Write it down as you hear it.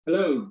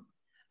Hello,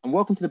 and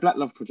welcome to the Black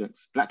Love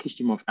Project's Black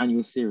History Month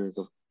annual series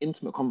of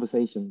intimate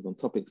conversations on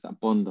topics that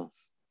bond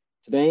us.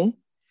 Today,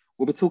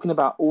 we'll be talking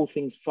about all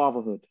things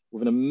fatherhood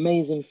with an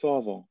amazing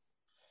father,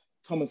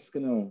 Thomas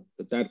Scannell,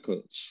 the dad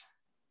coach.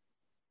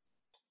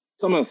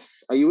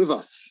 Thomas, are you with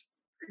us?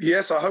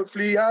 Yes, I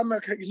hopefully am.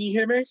 Okay, can you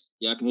hear me?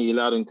 Yeah, I can hear you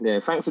loud and clear.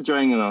 Thanks for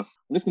joining us.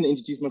 I'm just going to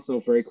introduce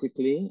myself very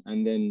quickly,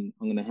 and then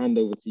I'm going to hand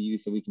over to you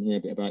so we can hear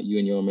a bit about you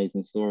and your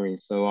amazing story.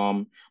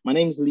 My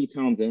name is Lee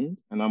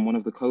Townsend, and I'm one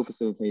of the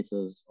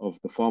co-facilitators of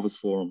the Fathers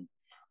Forum,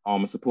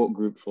 a support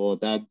group for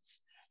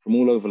dads from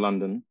all over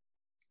London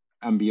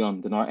and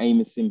beyond. And our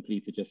aim is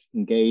simply to just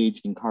engage,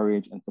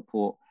 encourage, and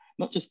support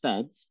not just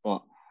dads,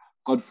 but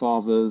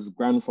godfathers,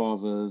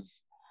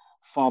 grandfathers,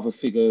 father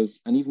figures,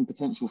 and even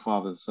potential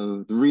fathers.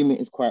 So the remit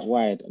is quite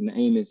wide, and the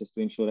aim is just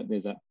to ensure that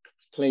there's a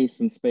place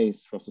and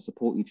space for us to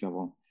support each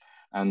other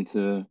and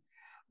to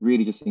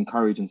really just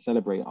encourage and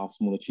celebrate our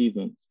small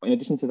achievements. But in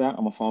addition to that,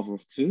 I'm a father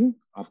of two.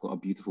 I've got a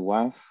beautiful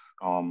wife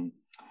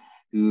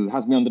who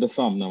has me under the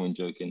thumb. No, I'm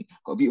joking.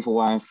 Got a beautiful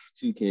wife,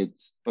 two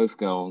kids, both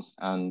girls,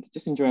 and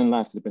just enjoying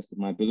life to the best of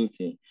my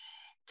ability.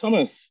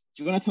 Thomas,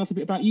 do you want to tell us a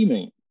bit about you,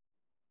 mate?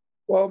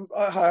 Well,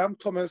 hi, I'm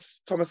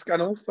Thomas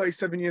Scannell,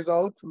 37 years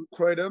old from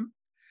Croydon.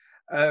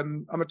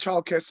 I'm a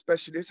childcare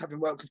specialist, having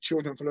worked with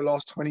children for the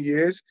last 20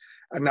 years,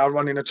 and now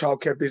running a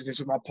childcare business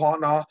with my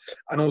partner,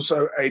 and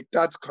also a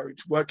dad's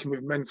coach, working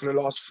with men for the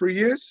last 3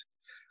 years.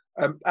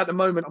 At the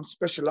moment, I'm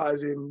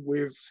specialising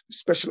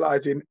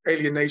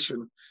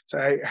alienation,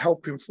 so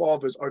helping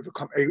fathers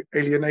overcome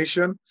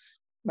alienation.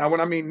 Now, when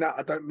I mean that,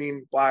 I don't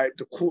mean by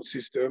the court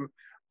system,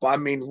 but I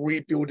mean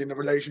rebuilding the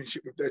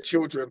relationship with their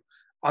children,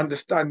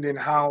 understanding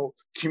how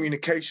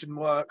communication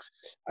works,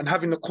 and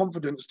having the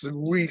confidence to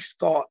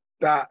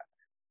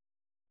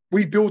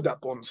rebuild that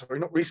bond. Sorry,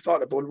 not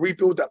restart the bond,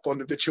 rebuild that bond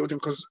with the children,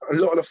 because a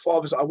lot of the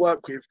fathers I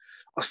work with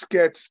are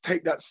scared to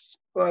take that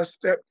first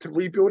step to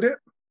rebuild it.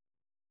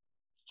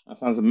 That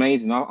sounds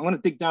amazing. I'm going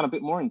to dig down a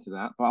bit more into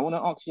that, but I want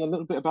to ask you a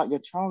little bit about your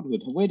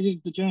childhood. Where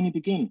did the journey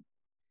begin?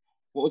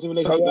 What was the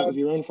relationship like with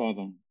your own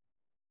father?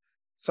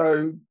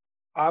 So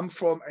I'm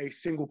from a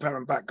single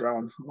parent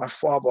background. My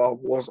father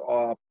was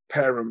our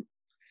parent.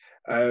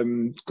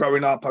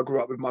 Growing up, I grew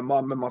up with my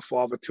mum and my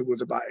father till I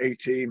was about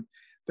 18.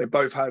 They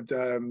both had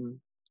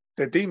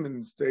their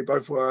demons. They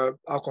both were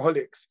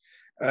alcoholics,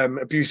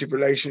 abusive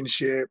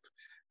relationship,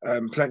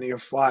 plenty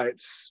of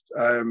fights.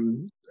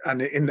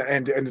 And in the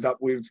end, it ended up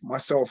with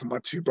myself and my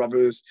two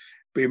brothers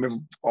being with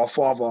our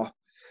father.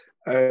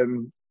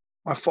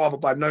 My father,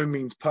 by no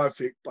means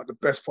perfect, but the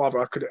best father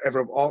I could ever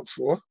have asked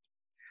for.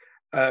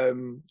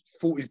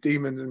 Fought his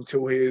demons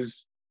until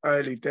his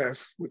early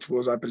death, which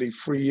was, I believe,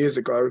 3 years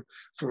ago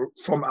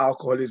from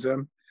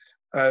alcoholism.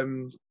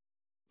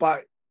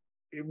 But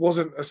it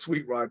wasn't a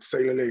sweet ride, to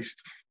say the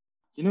least.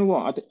 You know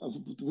what?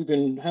 We've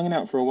been hanging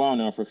out for a while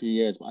now, for a few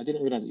years, but I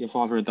didn't realize that your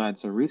father had died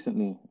so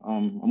recently.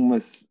 I'm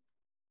almost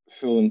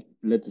feeling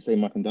led to say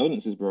my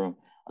condolences, bro.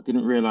 I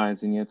didn't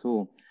realize any at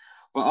all.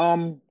 But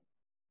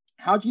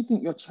how do you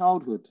think your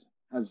childhood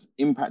has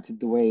impacted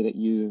the way that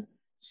you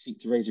seek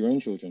to raise your own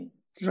children?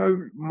 You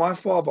know, my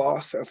father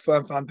set a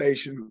firm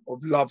foundation of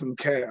love and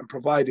care and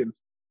providing.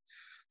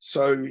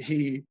 So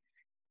he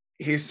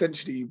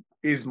essentially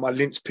is my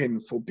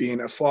linchpin for being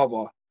a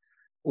father.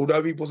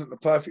 Although he wasn't the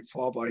perfect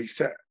father, he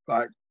said,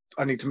 like,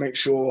 I need to make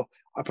sure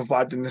I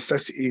provide the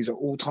necessities at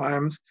all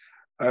times.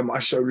 I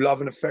show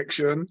love and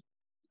affection,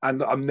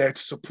 and I'm there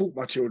to support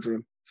my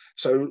children.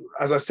 So,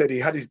 as I said, he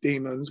had his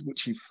demons,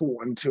 which he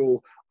fought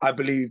until I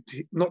believed,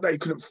 not that he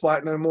couldn't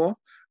fight no more,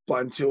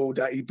 but until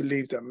that he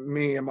believed that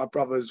me and my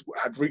brothers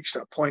had reached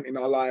that point in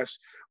our lives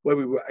where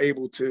we were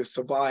able to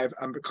survive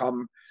and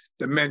become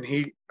the men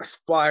he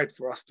aspired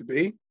for us to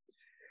be.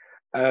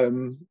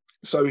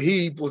 So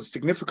he was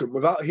significant.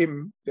 Without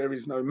him, there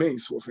is no me,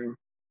 sort of thing.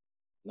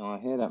 No, I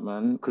hear that,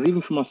 man. Because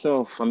even for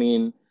myself, I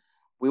mean,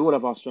 we all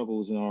have our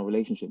struggles in our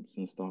relationships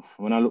and stuff.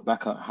 When I look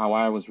back at how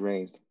I was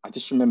raised, I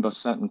just remember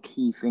certain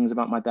key things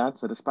about my dad.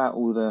 So despite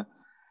all the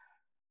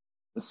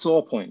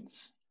sore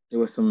points, there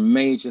were some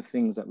major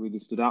things that really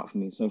stood out for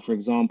me. So for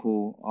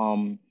example,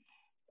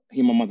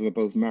 he and my mother were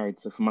both married.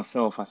 So for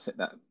myself, I set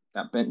that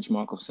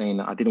benchmark of saying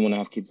that I didn't want to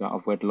have kids out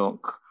of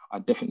wedlock. I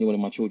definitely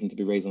wanted my children to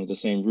be raised under the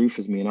same roof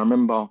as me. And I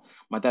remember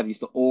my dad used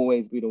to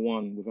always be the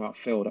one without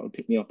fail that would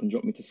pick me up and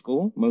drop me to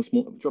school.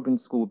 Dropping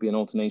to school would be an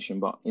alternation,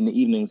 but in the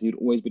evenings, he'd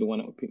always be the one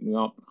that would pick me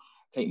up,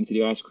 take me to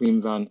the ice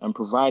cream van, and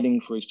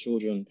providing for his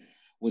children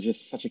was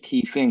just such a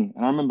key thing.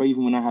 And I remember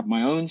even when I had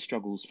my own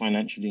struggles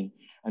financially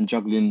and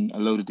juggling a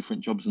load of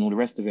different jobs and all the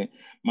rest of it,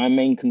 my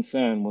main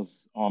concern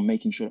was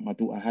making sure that my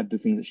daughter had the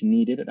things that she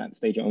needed. At that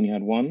stage, I only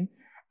had one.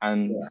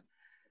 And yeah.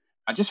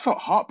 I just felt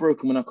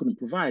heartbroken when I couldn't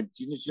provide.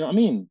 Do you know what I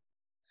mean?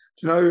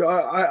 You know,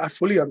 I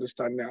fully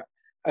understand that.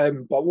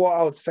 But what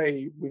I would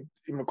say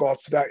in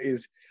regards to that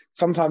is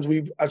sometimes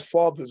we, as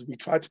fathers, we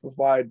try to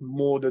provide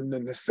more than the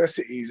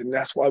necessities, and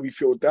that's why we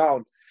feel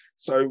down.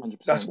 So 100%.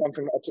 That's one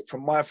thing that I took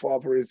from my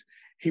father is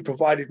he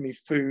provided me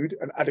food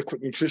and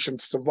adequate nutrition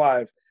to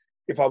survive.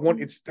 If I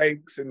wanted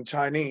steaks and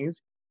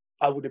Chinese,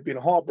 I would have been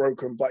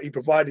heartbroken, but he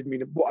provided me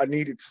what I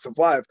needed to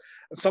survive.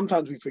 And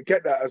sometimes we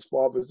forget that as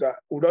fathers, that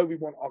although we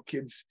want our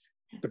kids,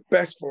 the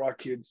best for our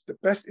kids, the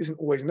best isn't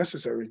always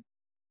necessary.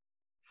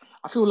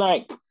 I feel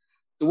like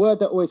the word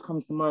that always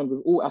comes to mind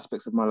with all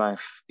aspects of my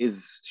life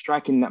is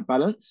striking that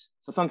balance.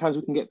 So sometimes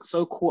we can get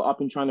so caught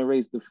up in trying to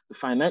raise the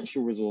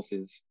financial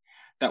resources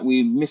that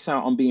we miss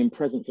out on being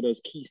present for those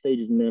key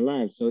stages in their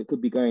lives. So it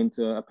could be going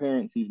to a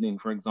parents' evening,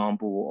 for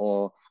example,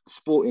 or a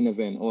sporting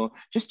event, or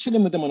just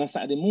chilling with them on a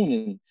Saturday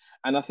morning.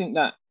 And I think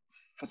that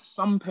for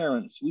some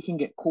parents, we can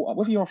get caught up,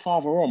 whether you're a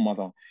father or a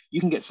mother, you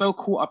can get so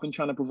caught up in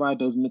trying to provide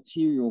those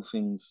material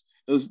things,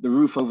 the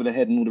roof over the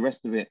head and all the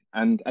rest of it.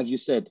 And as you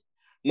said,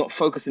 not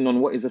focusing on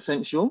what is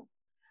essential.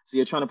 So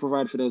you're trying to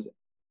provide for those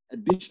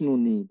additional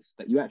needs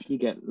that you actually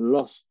get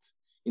lost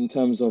in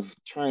terms of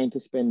trying to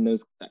spend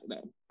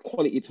that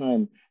quality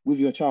time with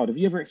your child. Have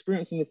you ever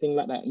experienced anything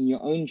like that in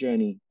your own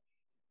journey?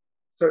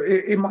 So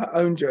in my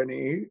own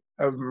journey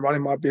of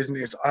running my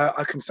business,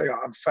 I can say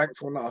I'm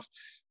thankful enough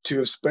to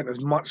have spent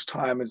as much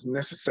time as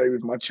necessary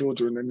with my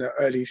children in the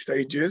early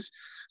stages.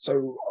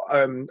 So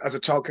as a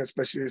childcare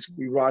specialist,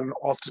 we run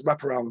after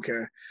wraparound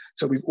care.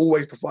 So we've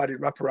always provided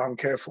wraparound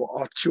care for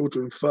our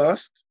children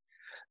first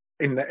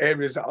in the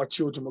areas that our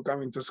children were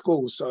going to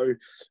school. So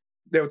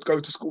they would go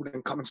to school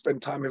and come and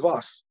spend time with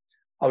us.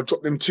 I'll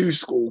drop them to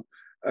school.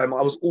 I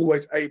was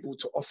always able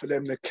to offer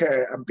them the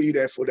care and be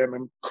there for them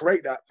and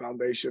create that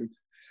foundation.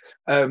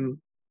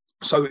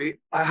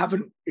 I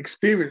haven't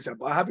experienced that,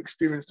 but I have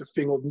experienced the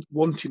thing of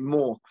wanting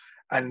more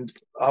and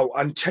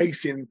I'm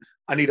chasing,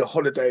 I need a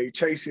holiday,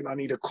 chasing, I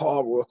need a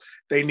car, or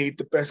they need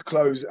the best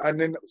clothes. And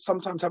then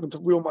sometimes having to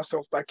reel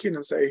myself back in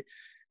and say, do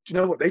you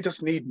know what? They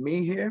just need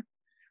me here.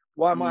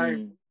 Why am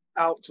I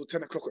out till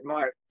 10 o'clock at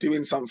night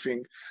doing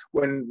something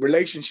when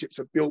relationships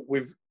are built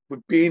with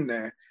being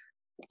there?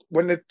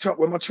 When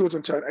my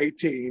children turn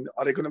 18,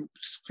 are they going to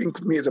think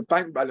of me as a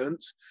bank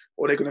balance,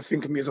 or are they going to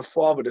think of me as a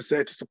father that's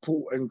there to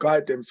support and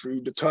guide them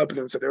through the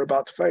turbulence that they're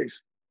about to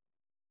face?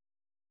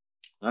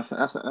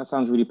 That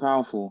sounds really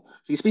powerful.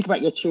 So you speak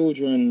about your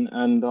children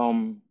and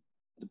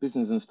the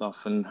business and stuff,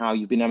 and how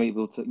you've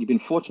been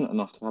fortunate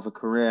enough to have a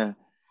career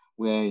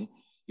where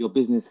your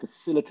business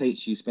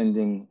facilitates you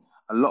spending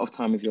a lot of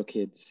time with your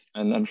kids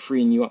and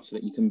freeing you up so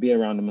that you can be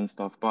around them and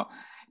stuff. But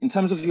in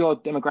terms of your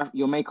demographic,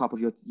 your makeup of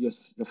your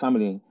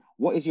family,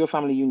 what is your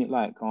family unit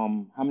like?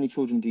 How many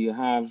children do you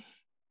have?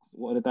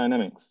 What are the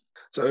dynamics?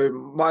 So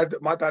my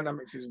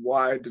dynamics is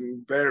wide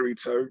and varied.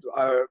 So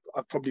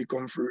I've probably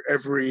gone through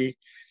every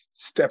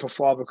step a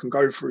father can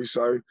go through.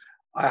 So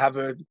I have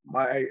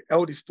my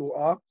eldest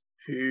daughter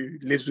who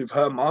lives with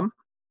her mum.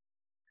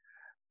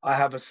 I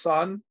have a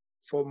son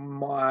from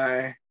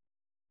my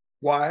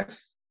wife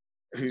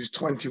who's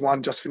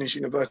 21, just finished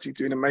university,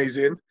 doing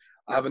amazing.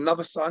 I have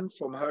another son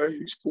from her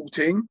who's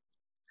 14,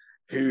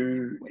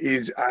 who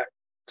is at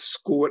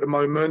school at the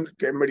moment,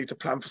 getting ready to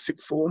plan for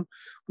sixth form.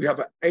 We have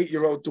an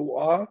 8-year-old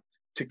daughter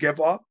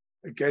together,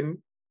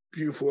 again,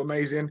 beautiful,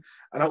 amazing.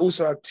 And I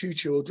also have 2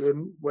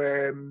 children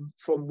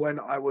from when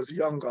I was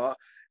younger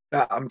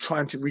that I'm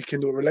trying to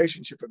rekindle a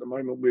relationship at the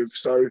moment with.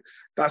 So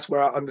that's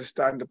where I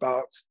understand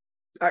about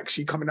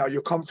actually coming out of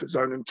your comfort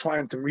zone and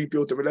trying to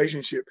rebuild the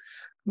relationship,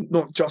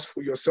 not just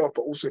for yourself,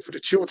 but also for the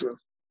children.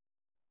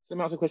 So let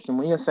me ask a question.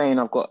 When you're saying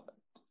I've got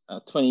a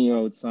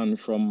 20-year-old son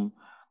from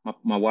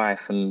my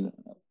wife and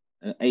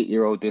an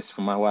 8-year-old this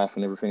from my wife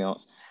and everything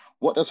else,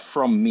 what does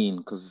from mean?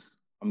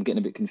 Because I'm getting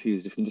a bit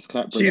confused. If you can just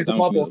break She's that the down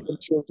for mother me. of the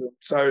children.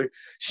 So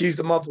she's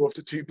the mother of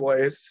the 2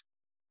 boys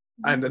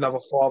and another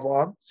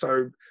father.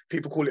 So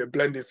people call it a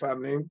blended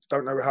family.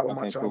 Don't know how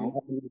much I'm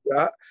happy with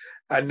that.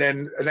 And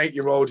then an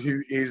 8-year-old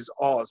who is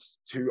ours,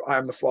 who I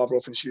am the father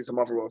of and she's the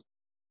mother of.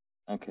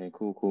 Okay,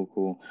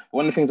 cool.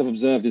 One of the things I've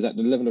observed is that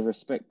the level of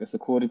respect that's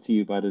accorded to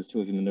you by those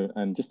children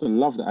and just the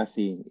love that I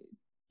see,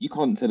 you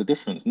can't tell the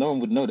difference. No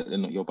one would know that they're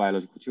not your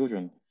biological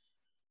children.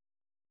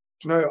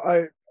 You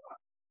know,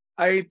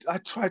 I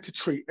try to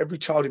treat every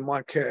child in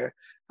my care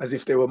as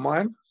if they were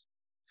mine.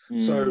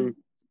 So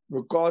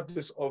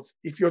regardless of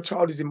if your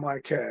child is in my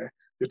care,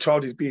 your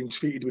child is being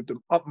treated with the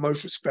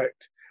utmost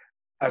respect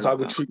as I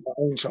would treat my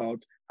own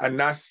child. And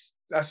that's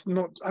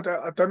not, I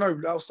don't know,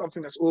 that was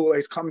something that's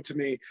always come to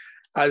me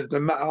as no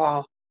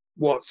matter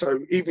what. So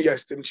even,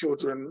 yes, them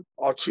children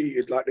are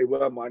treated like they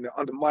were mine. They're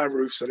under my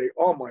roof, so they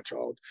are my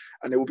child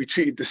and they will be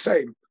treated the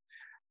same.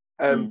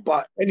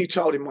 But any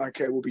child in my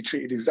care will be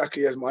treated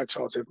exactly as my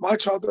child. So if my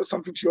child does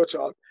something to your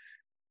child,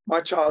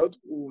 my child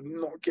will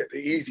not get the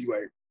easy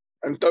way.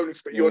 And don't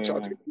expect your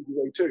child to get the easy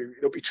way too.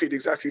 It'll be treated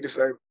exactly the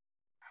same.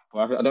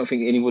 Well, I don't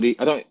think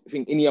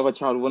any other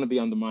child would want to be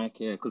under my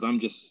care because I'm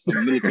just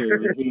some military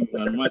regime,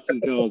 and my 2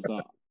 girls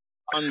are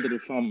under the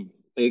thumb.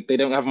 They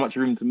don't have much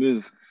room to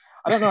move.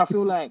 I don't know. I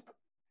feel like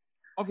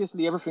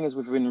obviously everything is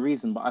within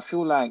reason, but I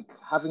feel like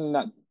having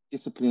that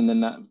discipline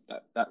and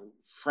that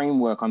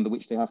framework under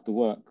which they have to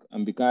work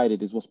and be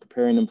guided is what's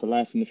preparing them for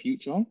life in the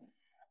future.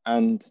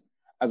 And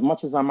as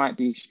much as I might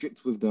be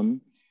strict with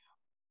them,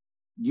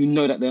 you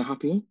know that they're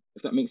happy,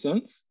 if that makes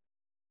sense.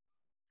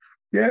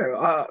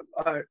 Yeah,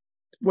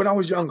 when I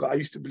was younger, I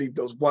used to believe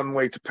there was one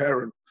way to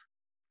parent,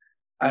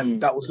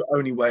 and that was the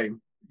only way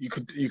you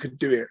could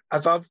do it.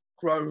 As I've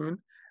grown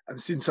and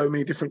seen so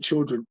many different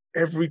children,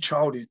 every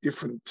child is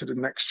different to the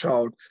next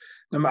child.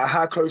 No matter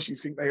how close you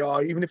think they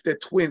are, even if they're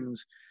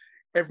twins,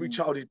 every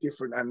child is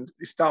different, and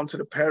it's down to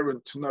the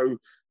parent to know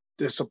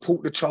the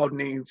support the child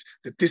needs,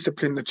 the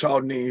discipline the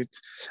child needs.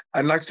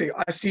 And like I say,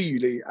 I see you,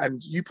 Lee,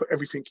 and you put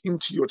everything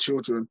into your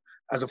children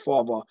as a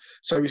father.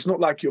 So it's not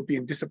like you're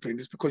being disciplined.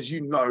 It's because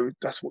you know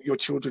that's what your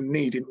children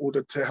need in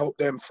order to help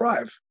them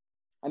thrive.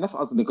 And that's what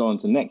I was going to go on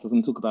to next. I was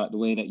going to talk about the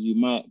way that you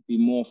might be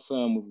more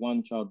firm with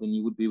one child than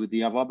you would be with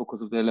the other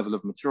because of their level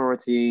of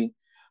maturity,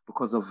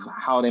 because of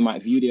how they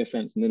might view the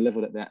offense and the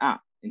level that they're at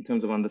in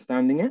terms of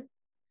understanding it.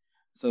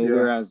 So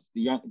whereas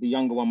the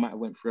younger one might have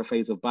went through a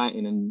phase of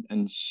biting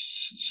and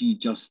she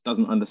just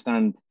doesn't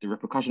understand the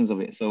repercussions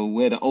of it. So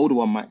where the older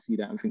one might see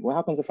that and think, what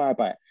happens if I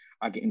bite?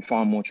 I get in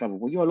far more trouble.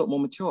 Well, you're a lot more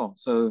mature.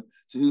 So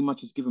to whom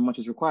much is given, much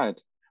is required.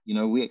 You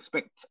know, we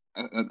expect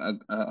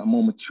a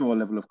more mature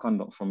level of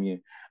conduct from you,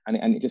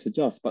 and it just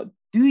adjusts. But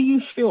do you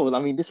feel,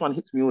 I mean, this one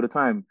hits me all the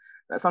time,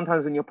 that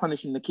sometimes when you're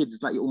punishing the kids,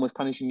 it's like you're almost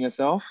punishing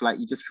yourself. Like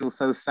you just feel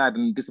so sad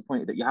and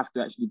disappointed that you have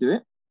to actually do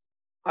it?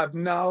 I've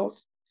now,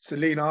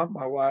 Selena,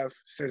 my wife,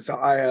 says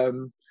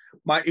that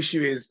my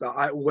issue is that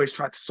I always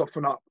try to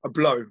soften up a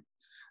blow.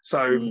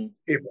 So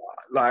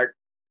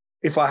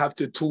if I have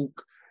to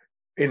talk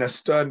in a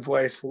stern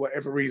voice for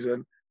whatever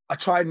reason, I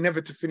try never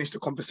to finish the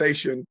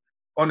conversation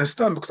on a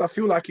stern, because I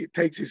feel like it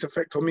takes its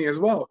effect on me as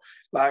well.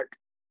 Like,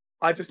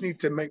 I just need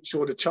to make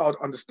sure the child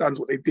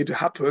understands what they did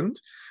happened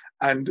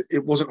and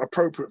it wasn't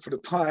appropriate for the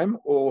time,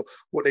 or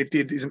what they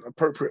did isn't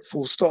appropriate,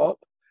 full stop.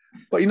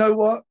 But you know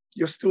what?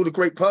 You're still the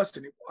great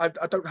person. I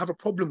don't have a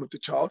problem with the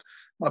child.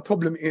 My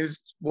problem is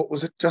what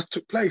just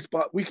took place,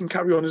 but we can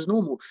carry on as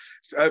normal.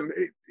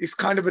 It's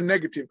kind of a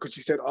negative because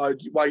she said, oh,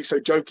 why are you so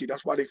jokey?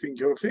 That's why they think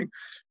you're a thing.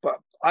 But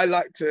I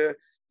like to,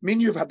 me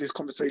and you have had this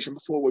conversation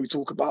before where we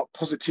talk about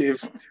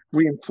positive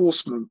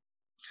reinforcement.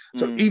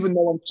 So even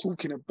though I'm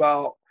talking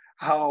about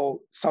how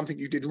something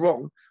you did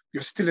wrong,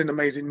 you're still an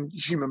amazing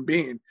human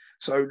being.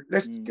 So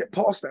let's get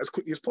past that as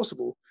quickly as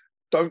possible.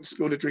 Don't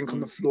spill the drink on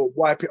the floor,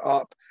 wipe it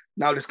up.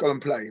 Now let's go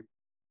and play.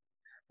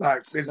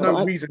 Like, there's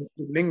no reason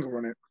to linger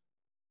on it.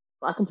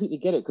 I completely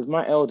get it, because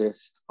my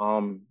eldest,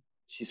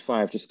 she's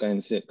 5, just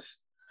going 6.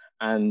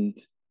 And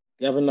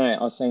the other night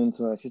I was saying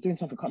to her, she's doing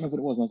something, I can't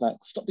remember what it was. And I was like,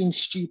 stop being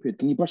stupid.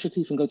 Can you brush your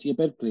teeth and go to your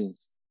bed,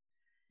 please?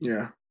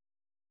 Yeah.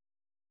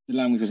 The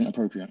language wasn't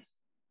appropriate.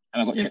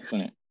 And I got checked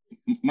on it.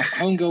 My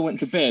homegirl went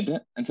to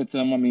bed and said to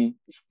her mummy,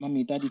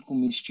 Daddy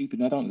called me stupid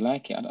and I don't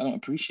like it. I don't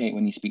appreciate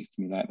when he speaks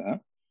to me like that.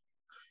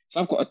 So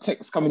I've got a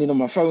text coming in on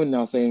my phone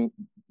now saying,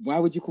 why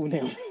would you call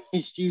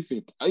Naomi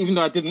stupid? Even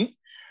though I didn't.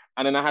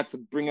 And then I had to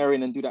bring her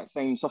in and do that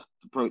same soft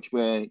approach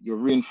where you're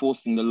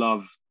reinforcing the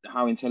love,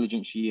 how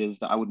intelligent she is,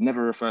 that I would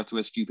never refer to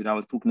as stupid. I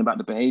was talking about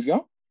the behavior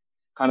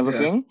kind of a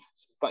thing.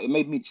 But it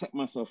made me check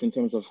myself in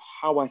terms of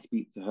how I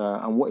speak to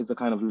her and what is the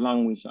kind of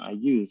language that I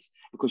use,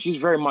 because she's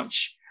very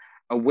much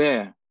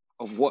aware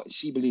of what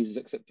she believes is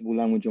acceptable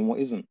language and what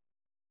isn't.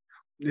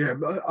 Yeah,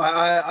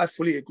 I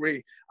fully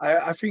agree.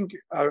 I think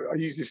I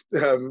use this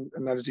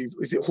analogy.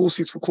 Is it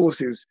horses for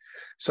courses?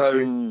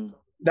 So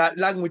that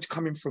language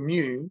coming from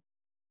you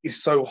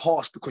is so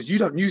harsh because you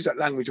don't use that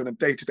language on a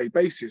day-to-day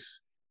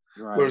basis.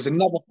 Right. Whereas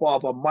another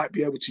father might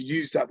be able to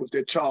use that with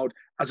their child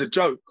as a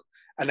joke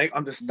and they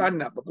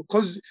understand that. But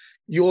because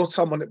you're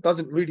someone that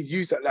doesn't really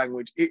use that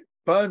language, it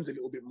burns a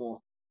little bit more.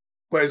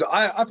 Whereas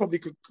I probably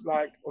could,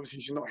 like, obviously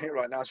she's not here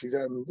right now. She's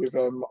with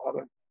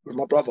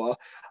my brother.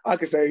 I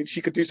could say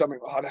she could do something.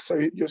 Oh, that's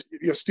so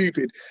you're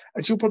stupid,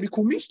 and she'll probably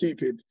call me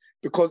stupid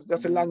because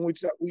that's a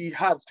language that we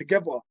have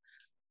together.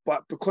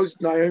 But because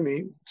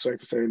Naomi, sorry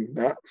for saying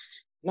that.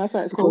 No,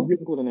 sorry, it's cool.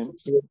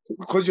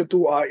 Because your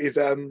daughter is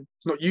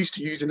not used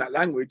to using that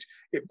language,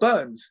 it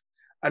burns.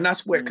 And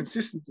that's where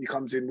consistency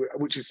comes in,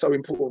 which is so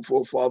important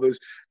for fathers,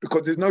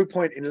 because there's no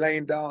point in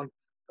laying down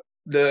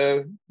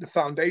the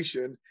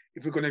foundation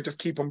if we're going to just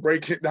keep on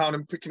breaking it down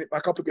and picking it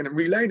back up again and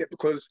relaying it,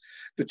 because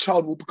the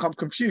child will become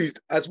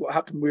confused, as what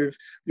happened with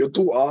your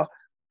daughter.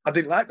 I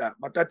didn't like that.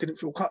 My dad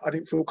I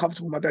didn't feel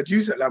comfortable. My dad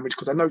used that language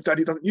because I know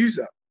Daddy doesn't use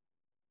that.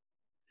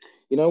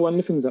 You know, one of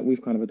the things that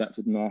we've kind of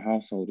adapted in our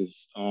household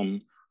is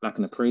like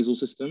an appraisal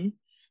system.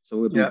 So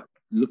we'll be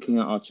looking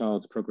at our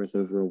child's progress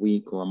over a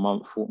week or a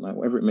month, fortnight,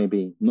 whatever it may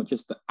be, not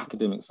just the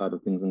academic side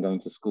of things and going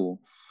to school.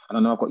 And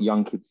I know I've got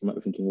young kids who might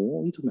be thinking, well,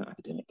 what are you talking about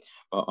academic?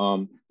 But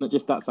not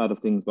just that side of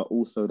things, but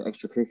also the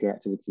extracurricular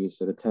activities,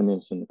 so the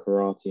tennis and the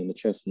karate and the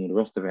chess and all the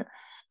rest of it.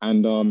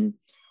 And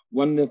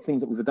one of the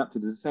things that we've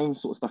adapted is the same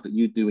sort of stuff that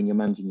you do when you're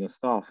managing your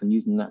staff and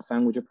using that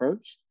sandwich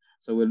approach.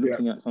 So we're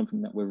looking at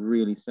something that we're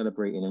really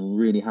celebrating and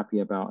really happy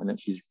about, and that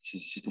she's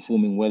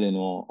performing well in,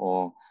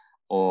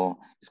 or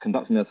is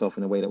conducting herself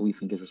in a way that we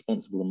think is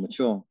responsible and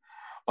mature.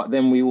 But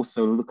then we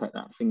also look at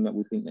that thing that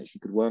we think that she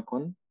could work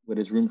on, where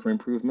there's room for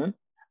improvement.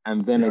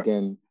 And then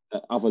again,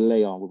 that other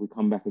layer where we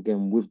come back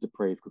again with the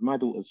praise, because my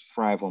daughters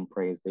thrive on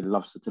praise. They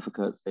love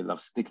certificates, they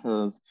love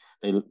stickers,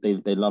 they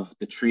love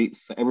the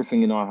treats. So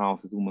everything in our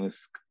house is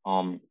almost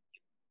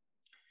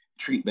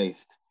treat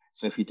based.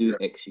 So if you do Yeah.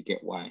 X, you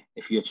get Y.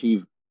 If you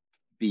achieve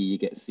B, you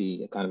get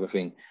C, kind of a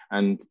thing.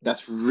 And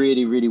that's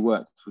really, really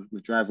worked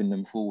with driving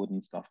them forward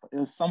and stuff. But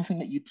there's something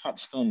that you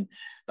touched on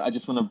that I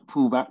just want to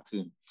pull back to.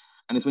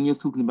 And it's when you're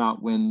talking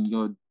about when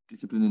you're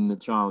disciplining the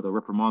child or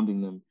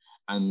reprimanding them,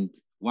 and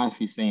wife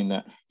is saying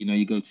that, you know,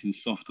 you go too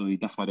soft, or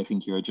that's why they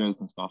think you're a joke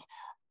and stuff.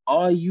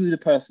 Are you the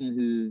person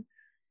who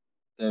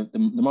the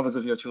mothers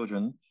of your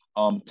children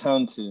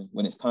turn to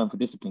when it's time for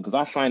discipline? Because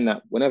I find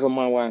that whenever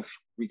my wife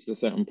reaches a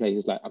certain place,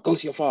 it's like, I'll go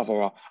to your father,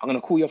 or I'm going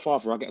to call your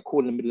father, or I get a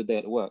call in the middle of the day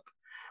at work.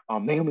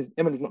 Emily's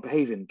not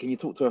behaving. Can you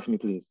talk to her for me,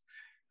 please?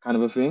 Kind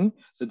of a thing.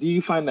 So do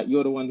you find that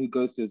you're the one who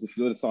goes to as if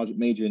you're the sergeant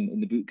major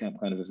in the boot camp,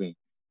 kind of a thing?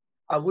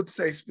 I would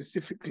say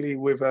specifically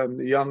with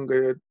the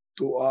younger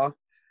daughter,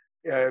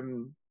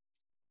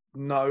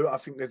 no, I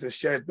think there's a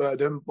shared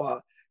burden,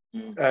 but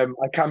I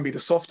can be the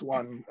soft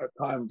one at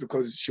times,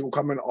 because she'll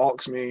come and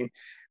ask me,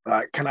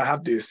 like, can I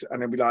have this?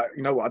 And I'll be like,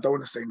 you know what, I don't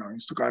want to say no.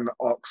 So go and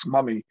ask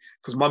mummy,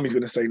 because mummy's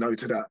going to say no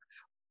to that.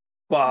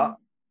 But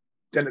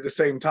then at the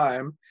same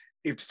time,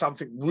 if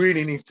something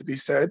really needs to be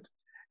said,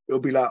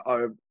 it'll be like,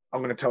 oh,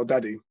 I'm going to tell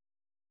daddy.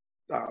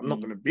 Like, I'm not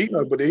going to beat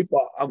nobody,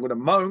 but I'm going to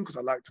moan because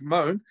I like to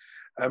moan.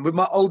 And with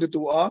my older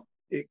daughter,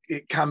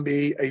 it can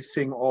be a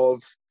thing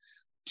of,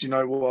 do you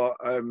know what,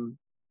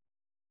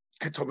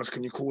 Thomas,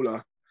 can you call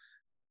her?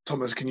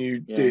 Thomas, can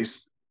you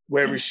this?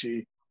 Where is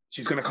she?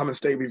 She's going to come and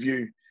stay with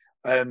you.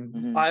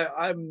 I'm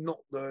not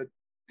the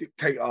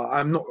dictator.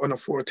 I'm not an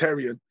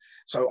authoritarian.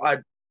 So I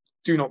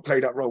do not play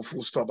that role,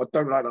 full stop. I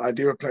don't like the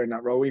idea of playing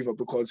that role either,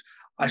 because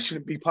I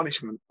shouldn't be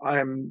punishment. I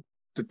am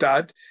the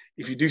dad.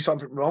 If you do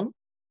something wrong,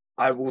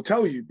 I will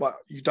tell you, but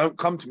you don't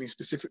come to me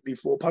specifically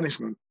for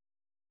punishment.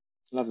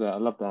 Love that. I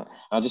love that.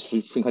 I just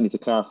think I need to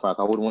clarify.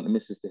 I wouldn't want the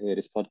missus to hear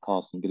this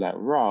podcast and be like,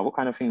 "Rah, what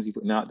kind of things are you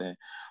putting out there?"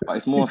 But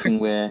it's more a thing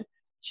where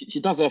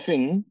she does her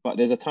thing, but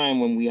there's a time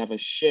when we have a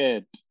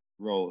shared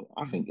role.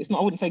 I think it's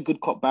not, I wouldn't say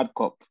good cop, bad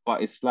cop,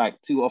 but it's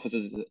like two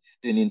officers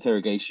doing the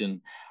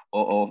interrogation,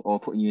 or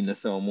putting you in the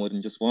cell more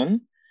than just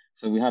one.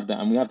 So we have that,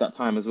 and we have that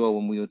time as well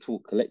when we will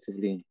talk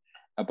collectively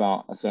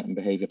about a certain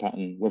behavior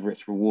pattern, whether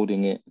it's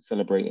rewarding it,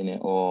 celebrating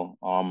it, or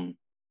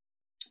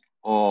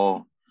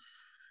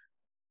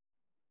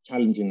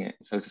challenging it,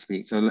 so to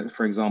speak. So, like,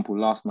 for example,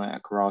 last night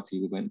at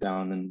karate, we went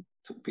down and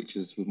took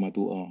pictures with my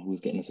daughter, who was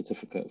getting a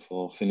certificate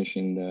for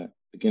finishing the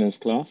beginners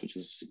class, which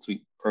is a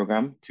 6-week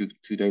program,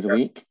 two days a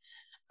week,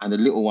 and the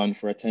little one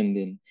for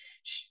attending,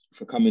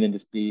 for coming and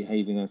just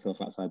behaving herself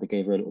outside. They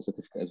gave her a little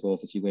certificate as well,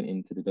 so she went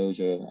into the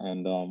dojo,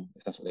 and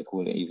if that's what they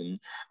call it, even,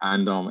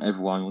 and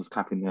everyone was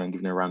clapping her and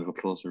giving her a round of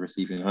applause for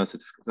receiving her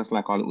certificates. That's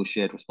like our little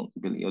shared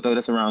responsibility. Although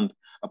that's around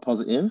a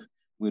positive,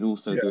 we'd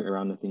also do it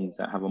around the things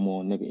that have a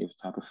more negative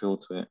type of feel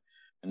to it,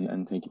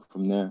 and take it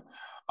from there.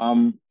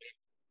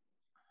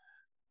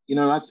 You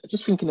know, I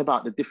just thinking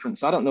about the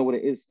difference. I don't know what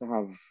it is to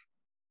have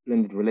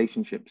blended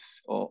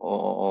relationships,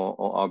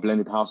 or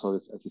blended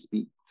households, as you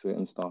speak to it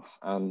and stuff.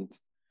 And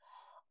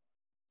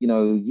you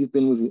know, you've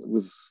been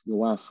with your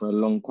wife for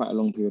quite a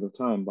long period of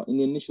time. But in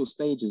the initial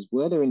stages,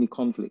 were there any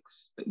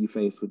conflicts that you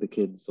faced with the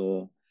kids,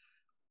 or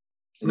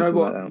You know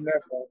anything like what? that?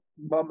 Never.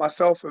 But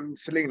myself and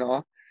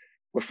Selena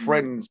were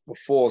friends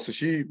before, so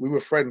we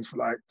were friends for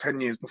like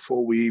 10 years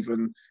before we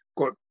even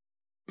got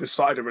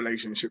started a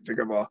relationship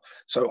together.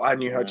 So I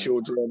knew her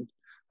children,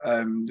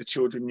 the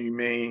children knew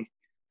me,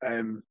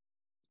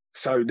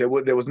 so there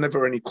was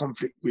never any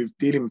conflict with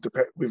dealing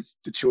with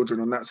the children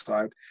on that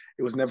side.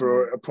 It was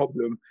never a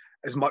problem.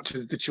 As much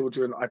as the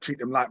children, I treat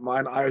them like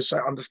mine. I also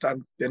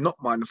understand they're not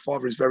mine. The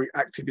father is very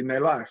active in their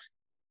life.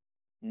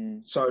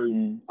 So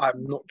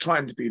I'm not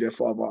trying to be their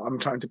father. I'm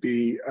trying to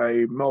be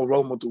a male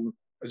role model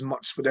as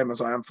much for them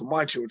as I am for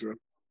my children.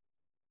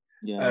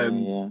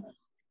 When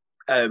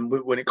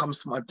it comes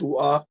to my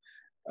daughter,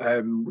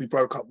 we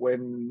broke up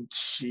when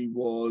she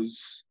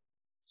was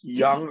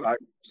young, like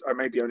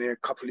maybe only a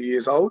couple of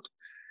years old.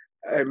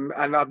 And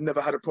I've never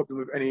had a problem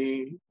with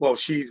any. Well,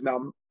 she's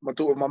now my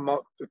daughter.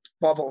 The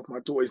father of my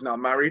daughter is now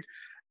married,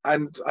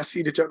 and I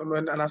see the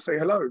gentleman and I say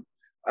hello.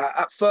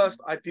 At first,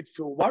 I did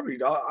feel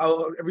worried.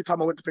 Every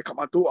time I went to pick up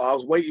my daughter, I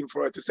was waiting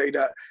for her to say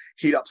that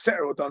he'd upset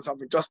her or done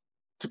something just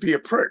to be a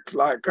prick.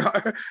 Like,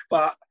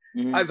 but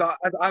as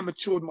I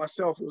matured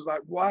myself, it was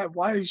like,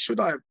 why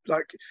should I?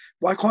 Like,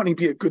 why can't he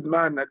be a good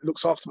man that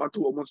looks after my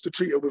daughter, wants to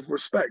treat her with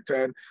respect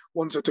and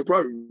wants her to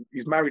grow?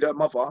 He's married her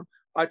mother.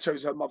 I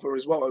chose her mother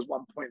as well as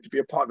one point to be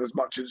a partner, as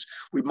much as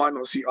we might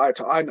not see eye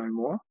to eye no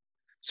more.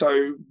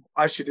 So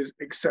I should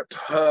accept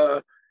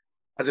her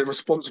as a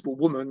responsible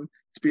woman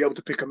to be able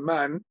to pick a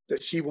man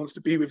that she wants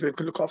to be with and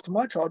can look after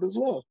my child as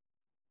well.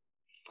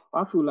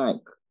 I feel like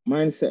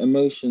mindset,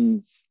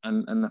 emotions,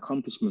 and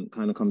accomplishment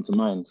kind of come to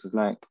mind. It's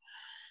like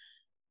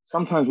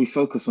sometimes we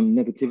focus on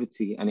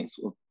negativity and it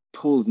sort of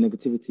pulls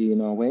negativity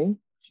in our way. Do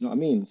you know what I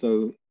mean?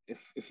 So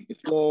if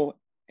your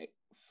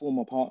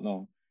former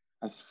partner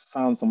has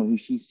found someone who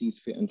she sees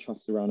fit and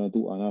trusts around her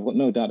daughter. And I've got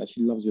no doubt that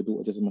she loves your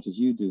daughter just as much as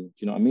you do. Do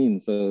you know what I mean?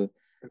 So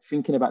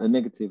thinking about the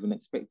negative and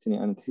expecting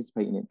it and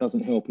anticipating it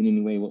doesn't help in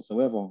any way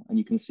whatsoever. And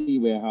you can see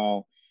where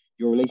how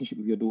your relationship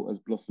with your daughter is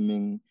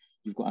blossoming.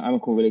 You've got an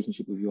amicable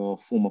relationship with your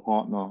former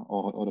partner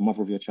or the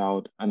mother of your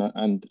child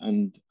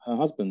and her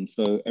husband.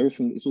 So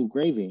everything is all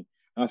gravy.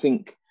 And I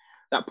think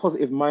that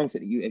positive mindset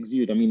that you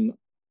exude, I mean,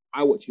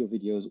 I watch your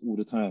videos all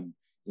the time.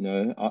 You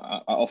know,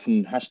 I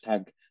often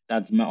hashtag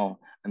Dads Matter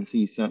and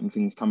see certain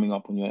things coming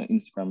up on your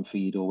Instagram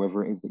feed or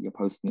wherever it is that you're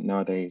posting it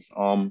nowadays.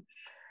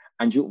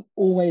 And you're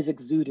always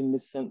exuding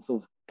this sense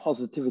of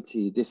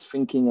positivity, this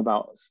thinking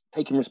about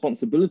taking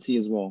responsibility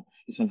as well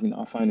is something that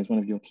I find is one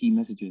of your key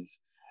messages.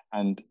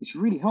 And it's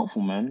really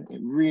helpful, man.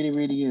 It really,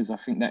 really is. I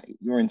think that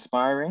you're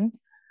inspiring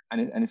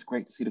and it's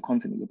great to see the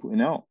content that you're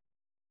putting out.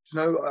 You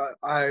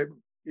know,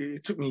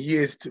 it took me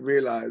years to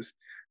realize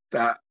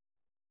that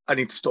I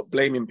need to stop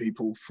blaming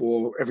people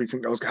for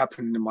everything that was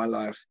happening in my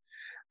life.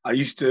 I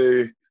used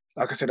to,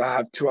 like I said, I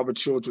have two other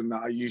children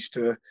that I used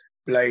to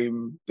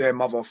blame their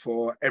mother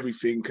for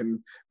everything and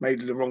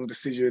made the wrong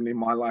decision in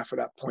my life at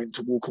that point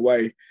to walk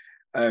away.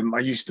 I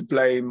used to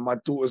blame my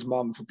daughter's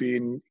mum for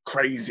being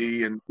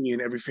crazy and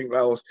being everything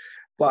else.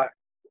 But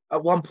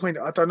at one point,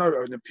 I don't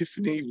know, an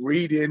epiphany,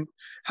 reading,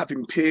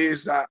 having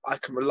peers that I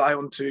can rely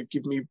on to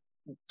give me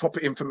proper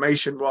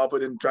information rather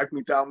than drag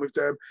me down with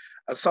them.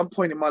 At some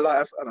point in my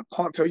life, and I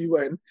can't tell you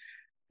when,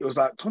 it was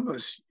like,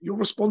 Thomas, you're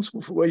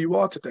responsible for where you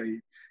are today.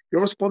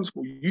 You're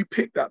responsible. You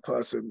picked that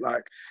person.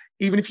 Like,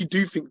 even if you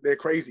do think they're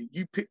crazy,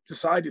 you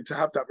decided to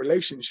have that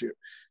relationship.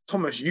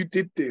 Thomas, you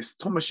did this.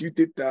 Thomas, you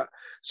did that.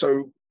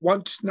 So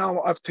once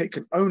now I've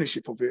taken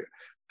ownership of it,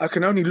 I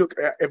can only look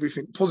at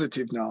everything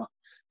positive now.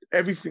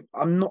 Everything,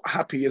 I'm not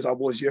happy as I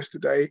was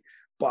yesterday,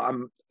 but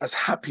I'm as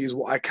happy as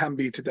what I can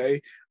be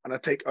today. And I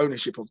take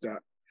ownership of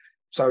that.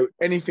 So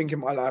anything in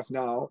my life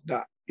now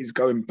that is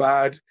going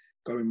bad,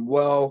 going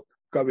well,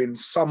 going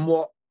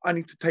somewhat, I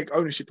need to take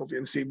ownership of it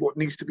and see what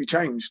needs to be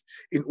changed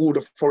in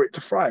order for it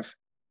to thrive.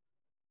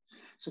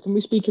 So can we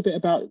speak a bit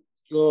about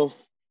your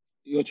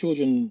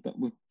children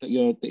that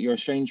you're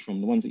estranged from,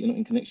 the ones that you're not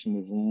in connection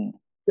with?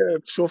 Yeah,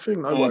 sure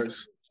thing, no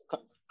worries.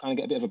 Kind of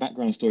get a bit of a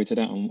background story to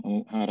that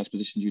on how that's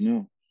positioned you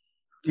now.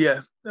 Yeah,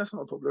 that's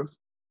not a problem.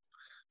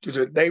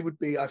 They would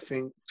be, I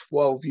think,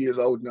 12 years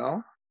old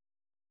now,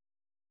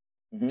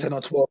 10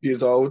 or 12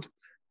 years old.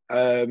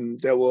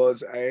 There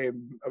was a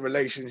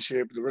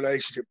relationship, the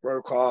relationship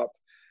broke up.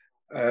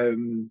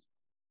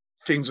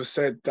 Things were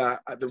said that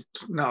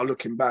now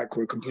looking back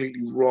were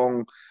completely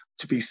wrong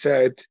to be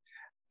said,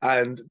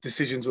 and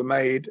decisions were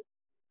made.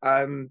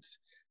 And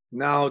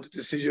now the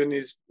decision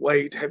is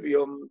weighed heavy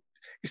on.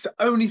 It's the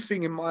only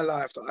thing in my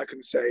life that I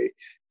can say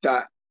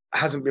that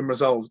hasn't been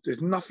resolved.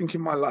 There's nothing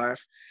in my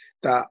life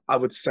that I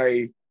would say,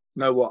 you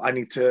know what, I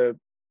need to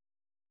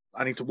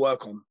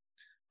work on.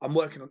 I'm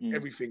working on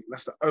everything.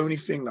 That's the only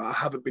thing that I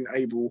haven't been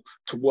able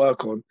to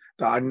work on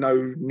that I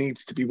know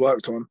needs to be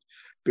worked on,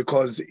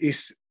 because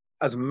it's,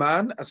 as a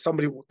man, as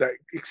somebody that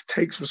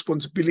takes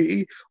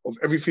responsibility of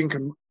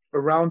everything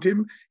around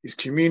him, his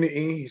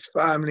community, his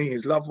family,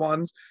 his loved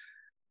ones,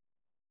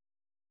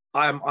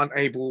 I am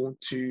unable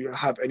to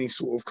have any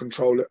sort of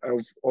control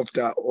of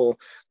that, or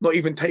not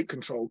even take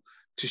control,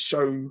 to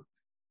show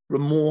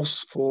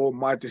remorse for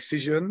my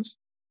decisions.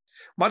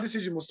 My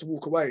decision was to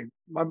walk away.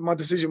 My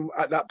decision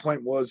at that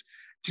point was,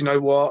 do you know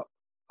what?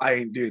 I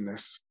ain't doing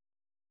this.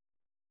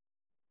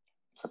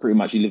 So pretty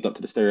much you lived up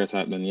to the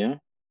stereotype then, yeah?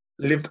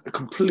 Lived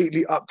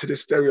completely up to the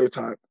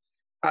stereotype.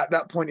 At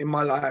that point in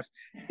my life,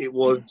 it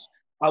was,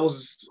 I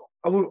was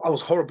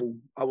horrible.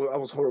 I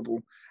was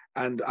horrible.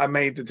 And I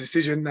made the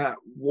decision that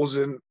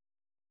wasn't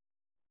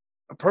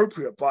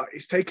appropriate, but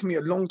it's taken me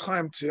a long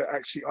time to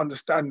actually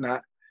understand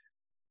that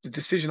the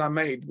decision I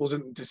made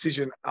wasn't a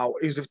decision out.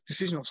 It was a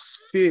decision of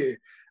fear.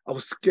 I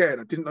was scared.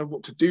 I didn't know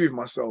what to do with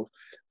myself.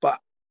 But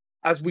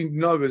as we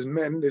know as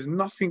men, there's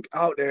nothing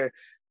out there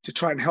to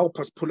try and help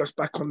us pull us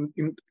back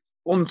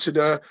onto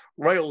the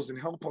rails and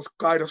help us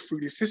guide us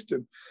through the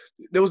system.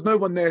 There was no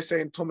one there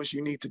saying, Thomas,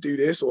 you need to do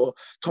this, or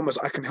Thomas,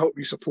 I can help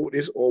you support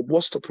this, or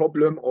what's the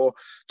problem, or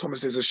Thomas,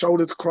 there's a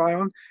shoulder to cry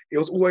on. It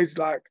was always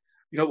like,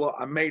 you know what,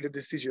 I made a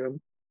decision.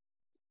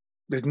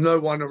 There's no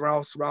one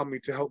else around me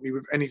to help me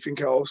with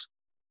anything else.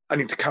 I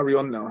need to carry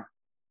on now.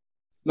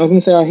 I was going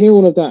to say, I hear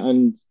all of that,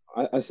 and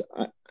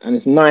and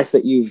it's nice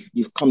that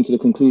you've come to the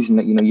conclusion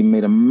that you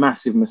made a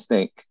massive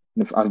mistake.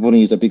 I want to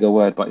use a bigger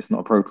word, but it's not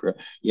appropriate.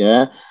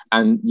 Yeah,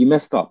 and you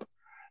messed up.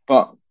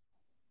 But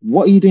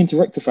what are you doing to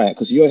rectify it?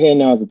 Because you're here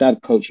now as a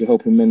dad coach, you're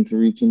helping men to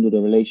rekindle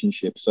the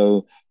relationship.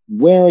 So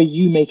where are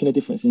you making a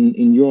difference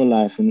in your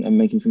life and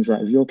making things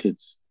right with your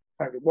kids?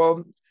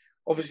 Well,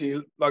 obviously,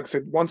 like I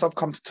said, once I've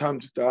come to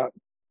terms with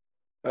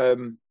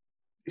that,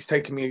 it's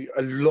taken me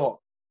a lot.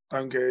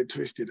 Don't get it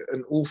twisted,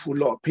 an awful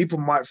lot. People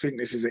might think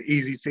this is an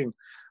easy thing,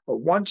 but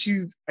once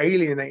you've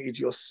alienated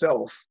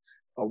yourself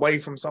away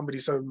from somebody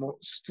so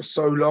much for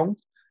so long,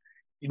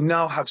 you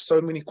now have so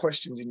many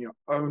questions in your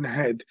own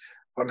head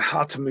on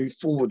how to move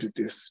forward with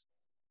this.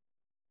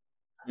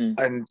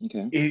 And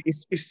Okay.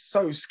 it's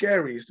so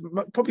scary. It's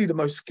probably the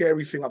most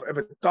scary thing I've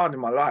ever done in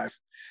my life.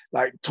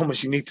 Like,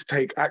 Thomas, you need to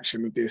take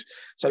action with this.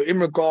 So in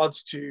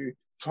regards to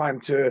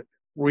trying to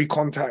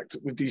recontact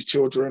with these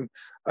children,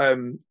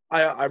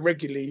 I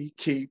regularly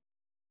keep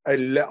a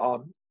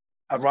letter.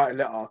 I write a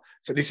letter.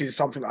 So this is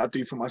something that I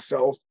do for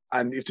myself.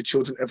 And if the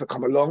children ever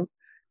come along,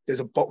 there's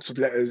a box of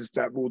letters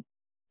that will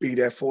be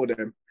there for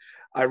them.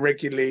 I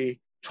regularly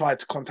try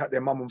to contact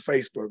their mum on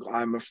Facebook.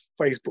 I'm a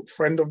Facebook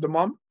friend of the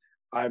mum.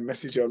 I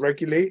message her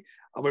regularly.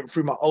 I went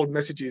through my old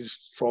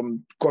messages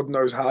from God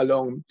knows how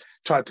long,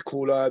 tried to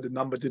call her, the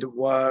number didn't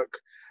work.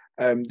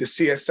 The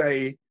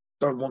CSA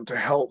don't want to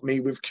help me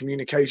with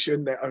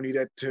communication. They're only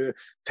there to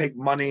take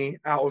money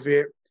out of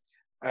it.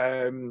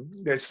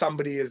 There's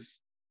somebody has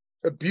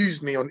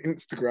abused me on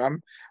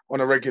Instagram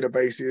on a regular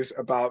basis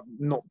about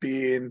not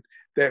being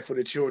there for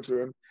the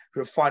children, who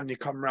have finally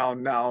come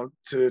around now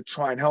to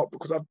try and help,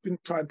 because I've been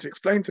trying to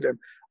explain to them,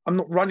 I'm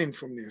not running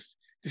from this.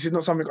 This is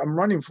not something I'm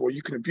running for.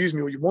 You can abuse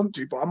me all you want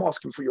to, but I'm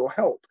asking for your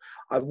help.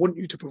 I want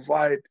you to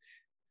provide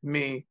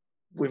me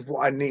with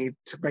what I need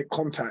to make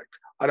contact.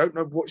 I don't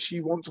know what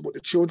she wants or what the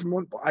children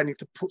want, but I need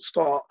to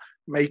start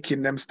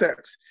making them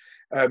steps.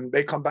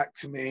 They come back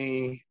to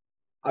me,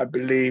 I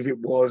believe it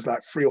was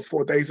like 3 or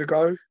 4 days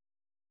ago,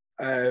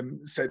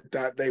 said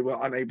that they were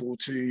unable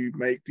to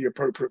make the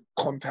appropriate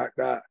contact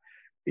that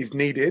is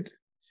needed.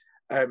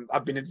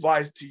 I've been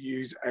advised to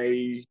use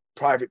a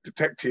private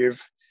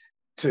detective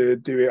to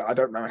do it. I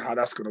don't know how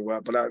that's going to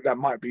work, but that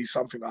might be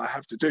something I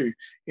have to do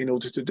in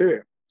order to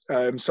do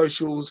it.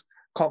 Socials,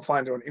 can't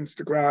find her on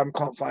Instagram,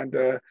 can't find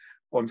her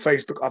on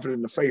Facebook other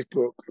than the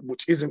Facebook,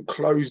 which isn't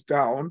closed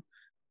down.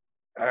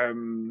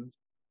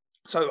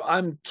 So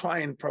I'm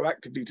trying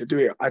proactively to do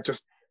it.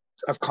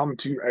 I've come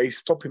to a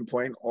stopping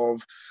point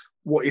of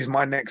what is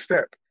my next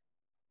step.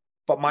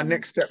 But my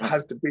next step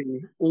has to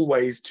be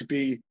always to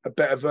be a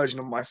better version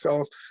of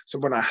myself. So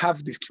when I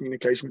have this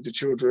communication with the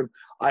children,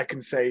 I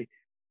can say,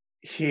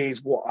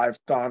 here's what I've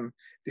done.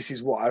 This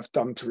is what I've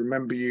done to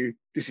remember you.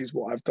 This is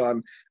what I've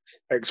done,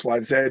 X, Y,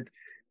 Z.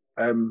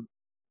 And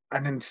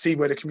then see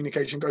where the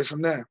communication goes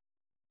from there.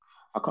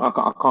 I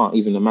can't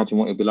even imagine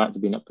what it'd be like to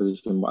be in that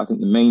position. But I think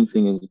the main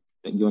thing is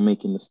that you're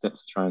making the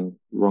steps to try and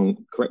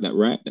correct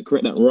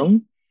that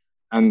wrong,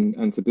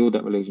 and to build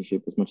that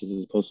relationship as much as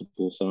is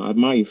possible. So I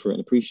admire you for it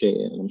and appreciate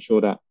it. And I'm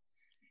sure that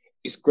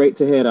it's great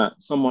to hear that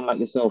someone like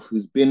yourself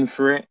who's been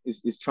through it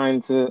is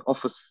trying to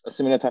offer a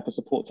similar type of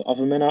support to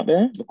other men out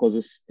there,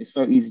 because it's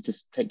so easy to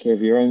just take care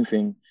of your own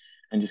thing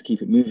and just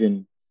keep it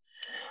moving.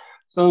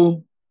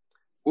 So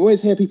we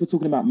always hear people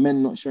talking about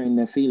men not showing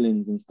their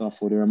feelings and stuff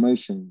or their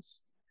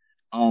emotions.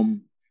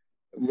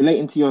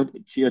 Relating to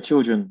your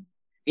children,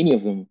 any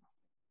of them,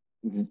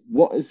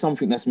 what is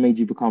something that's made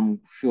you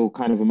feel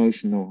kind of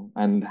emotional,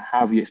 and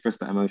how have you expressed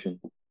that emotion?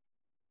 Do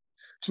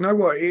you know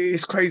what?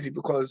 It's crazy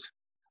because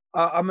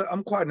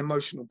I'm quite an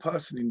emotional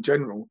person in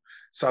general.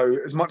 So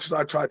as much as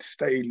I try to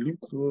stay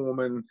lukewarm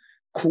and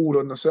cool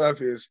on the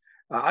surface,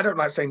 I don't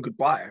like saying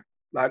goodbye.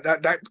 Like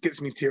that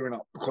gets me tearing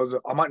up, because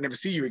I might never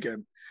see you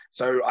again.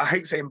 So I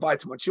hate saying bye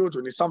to my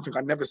children. It's something I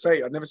never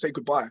say. I never say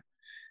goodbye.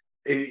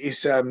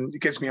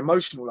 It gets me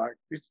emotional. Like,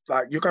 it's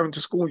like, you're going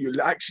to school,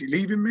 you're actually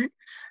leaving me.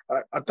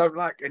 I don't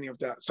like any of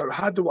that. So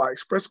how do I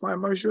express my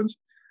emotions?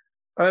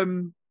 I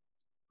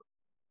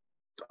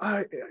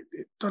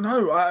don't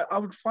know. I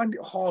would find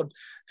it hard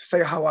to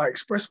say how I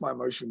express my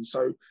emotions.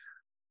 So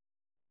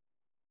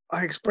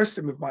I express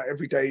them with my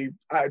everyday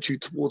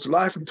attitude towards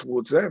life and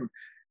towards them.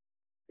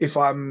 If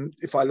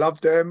I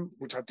love them,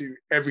 which I do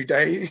every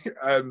day,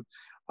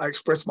 I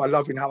express my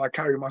love in how I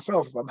carry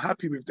myself. If I'm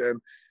happy with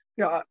them,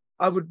 yeah,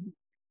 I would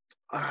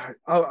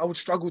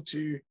struggle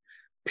to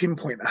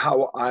pinpoint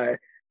how I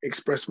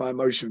express my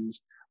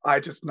emotions. I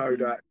just know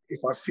that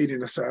if I feel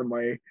in a certain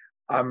way,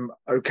 I'm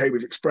okay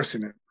with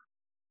expressing it.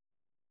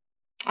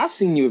 I've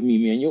seen you with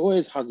Mimi, and you're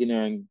always hugging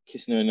her and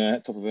kissing her on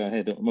the top of her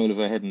head, mole of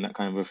her head, and that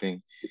kind of a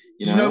thing.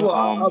 You know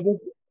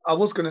what? I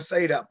was going to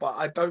say that, but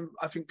I don't.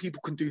 I think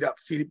people can do that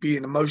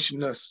being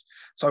emotionless.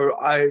 So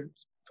I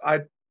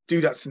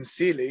do that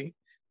sincerely,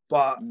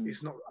 but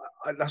it's not.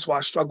 That's why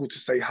I struggle to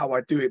say how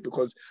I do it,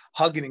 because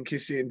hugging and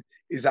kissing,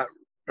 is that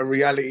a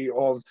reality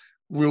of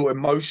real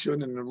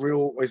emotion and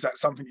or is that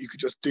something you could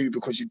just do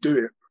because you do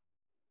it?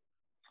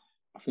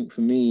 I think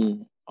for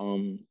me,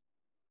 I'm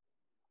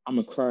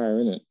a crier,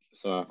 innit?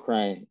 So I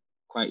cry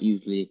quite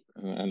easily,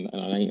 and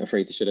I ain't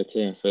afraid to shed a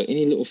tear. So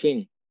any little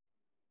thing,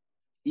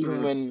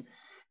 even when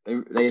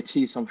they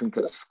achieve something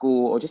at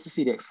school, or just to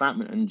see the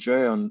excitement and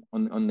joy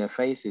on their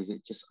faces,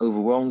 it just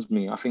overwhelms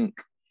me. I think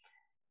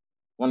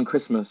one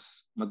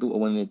Christmas, my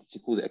daughter she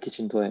calls it a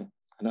kitchen toy, and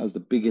that was the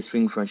biggest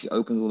thing for her. She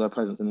opens all her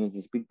presents, and there's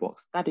this big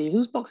box. Daddy,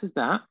 whose box is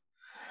that?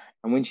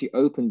 And when she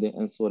opened it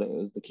and saw that it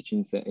was the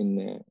kitchen set in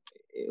there,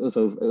 it was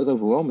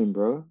overwhelming,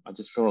 bro. I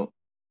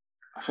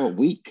felt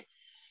weak,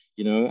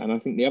 And I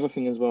think the other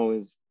thing as well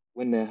is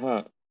when they're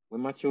hurt,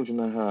 when my children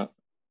are hurt,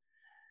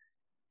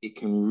 it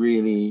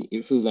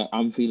feels like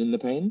I'm feeling the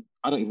pain.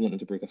 I don't even want them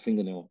to break a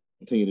fingernail.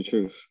 I'll tell you the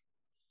truth.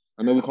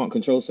 I know we can't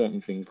control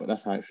certain things, but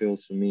that's how it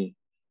feels for me.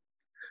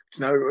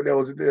 You know,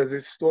 there's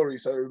this story.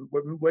 So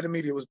when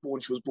Amelia was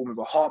born, she was born with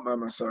a heart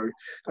murmur. So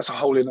that's a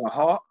hole in her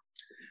heart.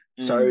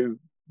 So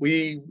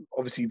we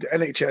obviously the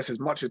NHS, as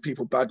much as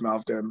people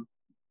badmouth them,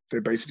 they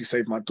basically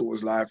saved my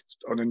daughter's life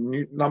on a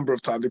number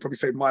of times. They probably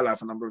saved my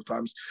life a number of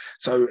times.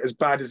 So as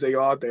bad as they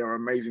are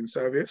amazing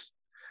service.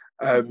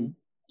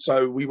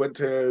 So we went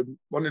to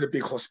one of the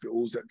big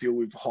hospitals that deal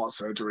with heart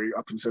surgery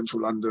up in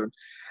central London,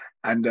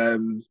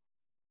 and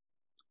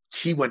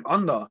she went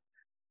under.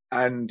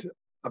 And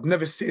I've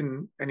never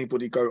seen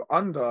anybody go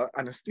under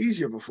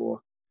anesthesia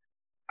before.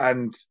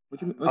 And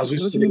What do I was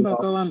with you mean Selena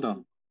by go under?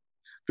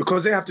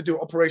 because they have to do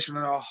an operation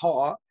on her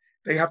heart.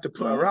 They have to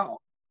put her out.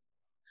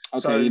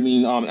 Okay, so you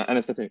mean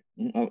anesthetic?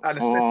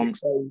 anesthetic.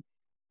 So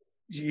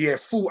yeah,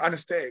 full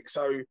anesthetic.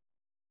 So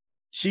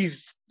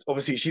she's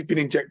been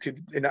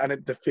injected in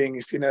the thing.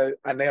 It's in a,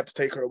 and they have to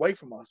take her away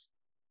from us.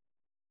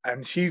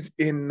 And she's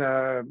in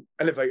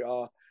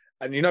elevator,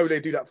 and you know they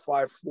do that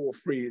 5, 4,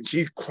 3, and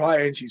she's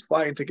crying, she's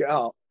fighting to get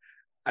out,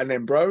 and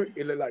then bro,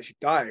 it looked like she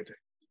died.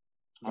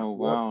 Like, Oh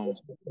wow!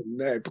 What's happening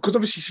there? Because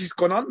obviously she's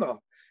gone under,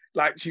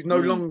 like she's no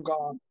longer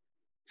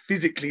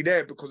physically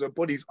there because her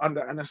body's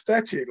under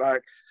anesthetic.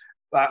 Like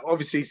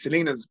obviously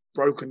Selena's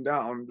broken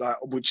down, like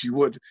which you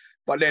would,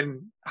 but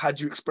then had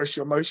you express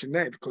your emotion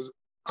there? Because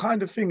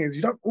kind of thing is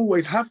you don't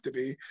always have to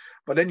be,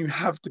 but then you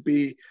have to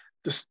be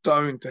the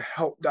stone to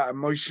help that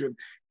emotion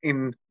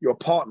in your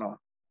partner,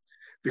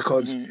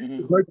 because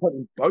there's no point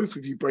in both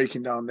of you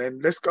breaking down. Then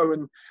let's go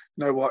and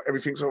know what,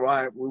 everything's all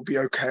right, we'll be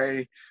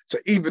okay. So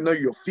even though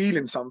you're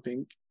feeling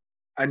something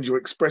and you're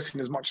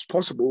expressing as much as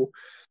possible,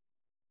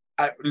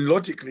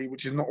 logically,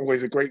 which is not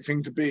always a great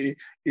thing to be,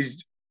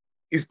 is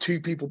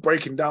two people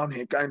breaking down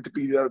here going to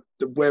be the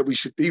where we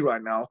should be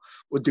right now,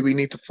 or do we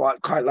need to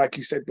fight? Kind of like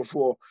you said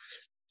before,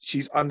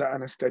 she's under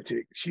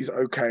anesthetic, she's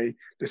okay,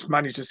 let's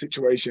manage the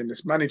situation,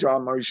 let's manage our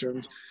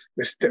emotions,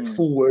 let's step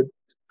forward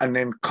and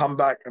then come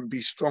back and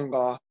be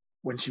stronger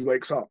when she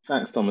wakes up.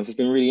 Thanks, Thomas. It's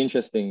been really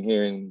interesting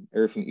hearing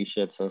everything you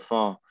shared so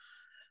far.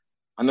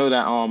 I know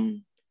that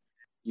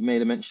you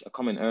made a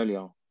comment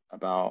earlier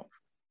about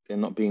there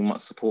not being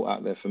much support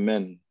out there for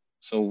men.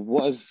 So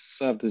what has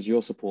served as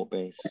your support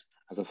base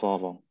as a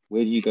father?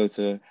 Where do you go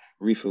to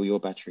refill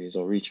your batteries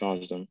or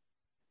recharge them?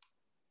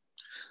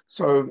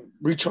 So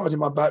recharging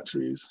my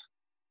batteries,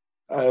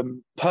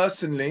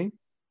 personally,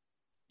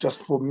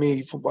 just for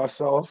me, for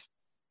myself,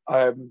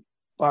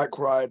 bike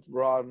ride,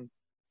 run,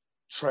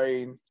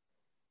 train,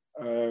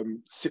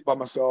 sit by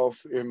myself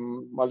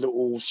in my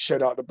little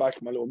shed out the back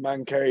of my little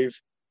man cave.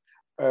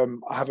 I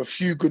have a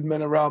few good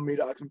men around me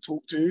that I can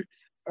talk to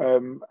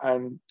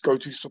and go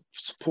to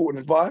support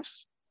and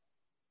advice.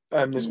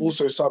 There's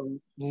also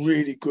some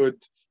really good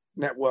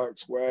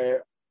networks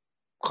where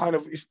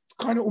it's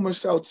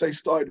almost, I would say,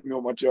 started me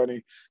on my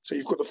journey. So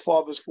you've got the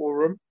Fathers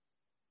Forum,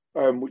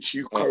 which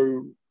you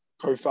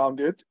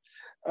co-founded.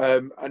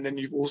 And then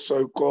you've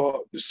also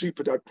got the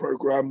Super Dad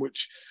program,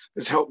 which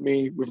has helped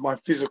me with my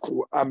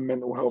physical and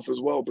mental health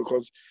as well,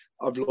 because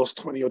I've lost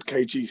 20 odd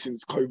kg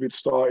since COVID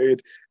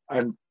started.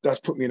 And that's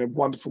put me in a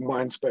wonderful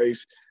mind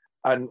space.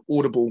 And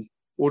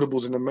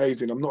Audible's an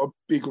amazing. I'm not a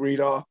big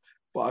reader,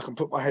 but I can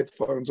put my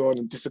headphones on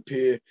and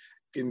disappear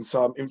in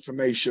some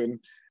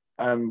information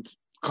and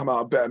come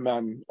out a better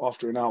man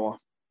after an hour.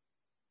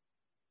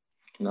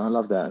 No, I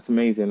love that. It's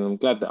amazing. I'm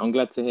glad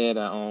to hear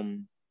that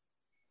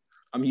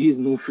I'm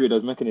using all three of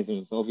those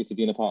mechanisms. So obviously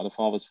being a part of the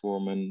Fathers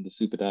Forum and the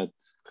Super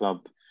Dads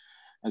Club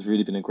has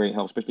really been a great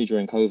help, especially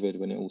during COVID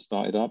when it all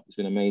started up. It's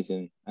been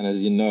amazing. And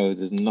as you know,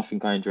 there's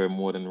nothing I enjoy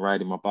more than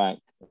riding my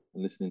bike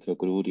and listening to a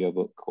good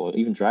audiobook, or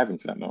even driving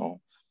for that matter.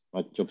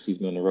 My job sees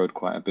me on the road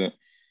quite a bit,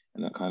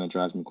 and that kind of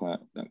drives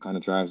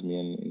me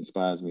and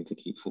inspires me to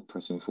keep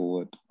pressing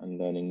forward and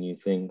learning new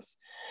things.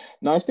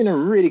 Now, it's been a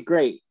really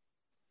great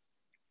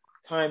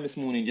time this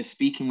morning just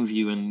speaking with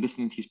you and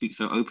listening to you speak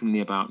so openly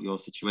about your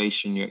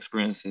situation, your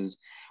experiences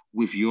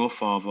with your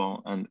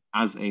father and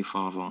as a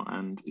father,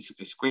 and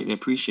it's greatly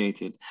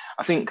appreciated.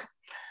 I think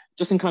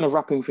just in kind of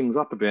wrapping things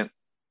up a bit,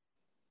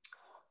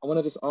 I want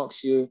to just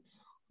ask you,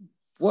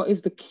 what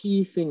is the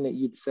key thing that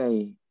you'd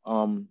say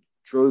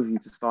drove you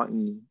to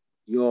starting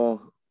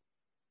your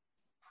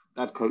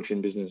dad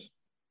coaching business?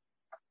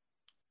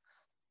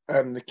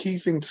 The key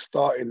thing to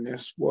starting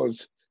this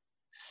was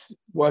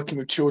working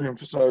with children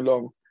for so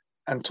long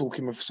and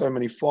talking with so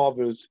many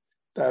fathers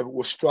that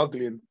were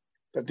struggling,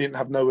 that didn't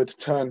have nowhere to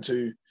turn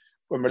to.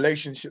 When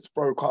relationships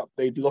broke up,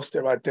 they'd lost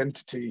their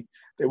identity.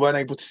 They weren't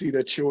able to see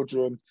their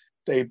children.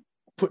 They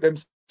put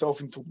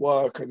themselves into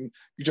work, and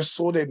you just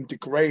saw them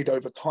degrade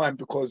over time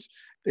because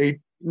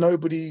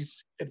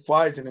nobody's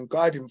advising and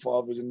guiding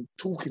fathers and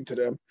talking to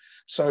them.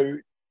 So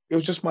it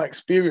was just my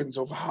experience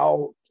of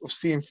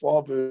seeing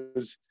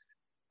fathers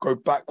go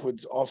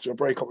backwards after a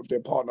breakup with their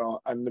partner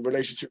and the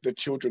relationship, their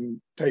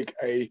children take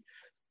a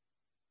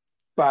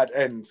bad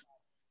end.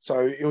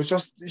 So it's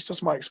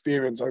just my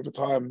experience over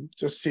time,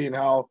 just seeing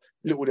how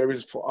little there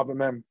is for other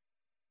men.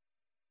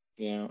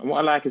 Yeah, and what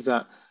I like is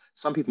that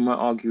some people might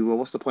argue, well,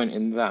 what's the point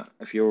in that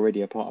if you're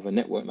already a part of a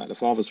network like the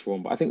Fathers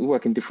Forum? But I think we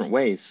work in different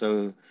ways.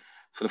 So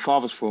for the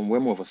Fathers Forum, we're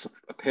more of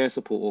a peer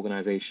support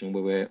organization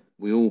where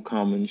we all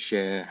come and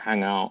share,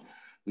 hang out.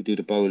 We do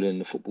the bowling,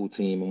 the football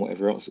team, and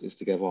whatever else it is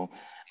together.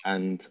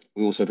 And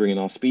we also bring in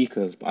our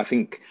speakers. But I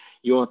think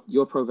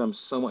your program's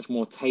so much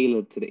more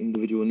tailored to the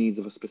individual needs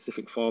of a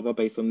specific father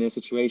based on their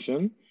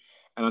situation.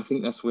 And I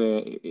think that's where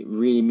it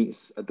really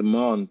meets a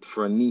demand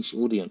for a niche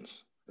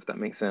audience, if that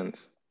makes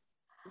sense.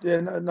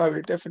 Yeah, no,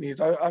 it definitely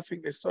is. I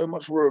think there's so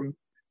much room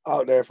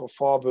out there for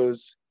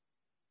fathers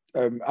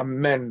and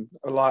men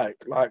alike.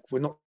 Like, we're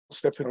not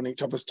stepping on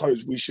each other's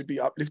toes. We should be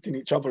uplifting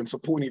each other and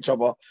supporting each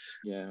other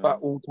at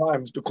all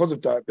times. Because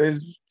of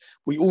that,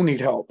 we all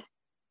need help.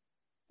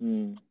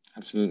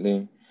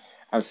 Absolutely.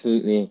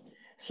 Absolutely.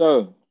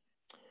 So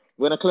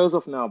we're going to close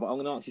off now, but I'm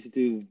going to ask you to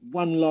do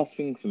one last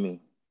thing for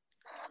me.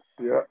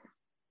 Yeah.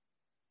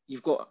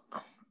 You've got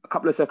a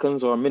couple of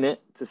seconds or a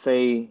minute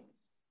to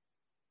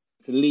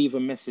leave a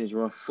message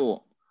or a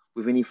thought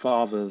with any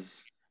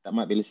fathers that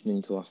might be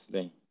listening to us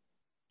today.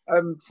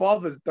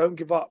 Fathers, don't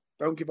give up.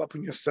 Don't give up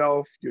on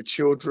yourself, your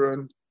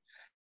children,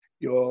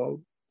 your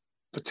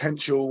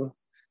potential.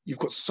 You've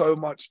got so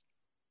much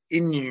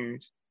in you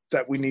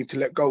that we need to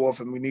let go of,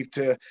 and we need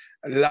to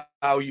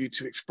allow you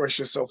to express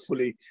yourself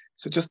fully.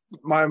 So just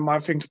my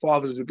thing to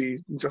fathers would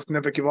be, just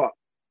never give up.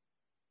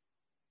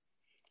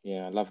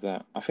 Yeah, I love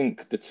that. I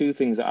think the two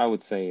things that I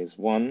would say is,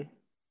 one,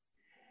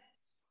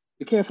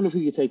 be careful of who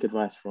you take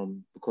advice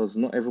from, because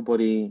not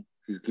everybody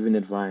who's giving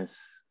advice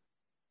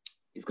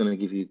is going to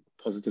give you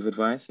positive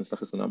advice and stuff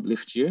that's going to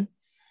uplift you.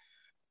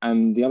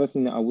 And the other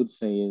thing that I would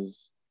say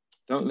is,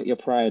 don't let your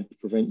pride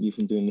prevent you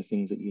from doing the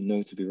things that you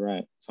know to be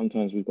right.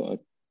 Sometimes we've got to,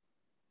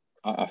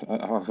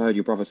 I've heard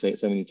your brother say it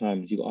so many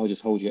times, you got to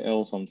just hold your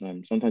L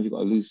sometimes. Sometimes you've got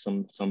to lose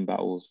some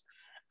battles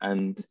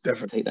and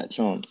Definitely. take that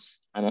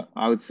chance. And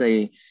I would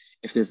say,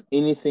 if there's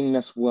anything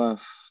that's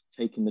worth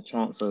taking the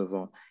chance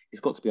over,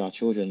 it's got to be our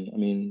children. I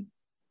mean,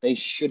 they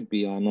should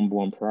be our number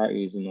one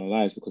priorities in our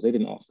lives, because they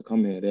didn't ask to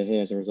come here. They're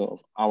here as a result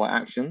of our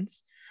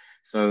actions.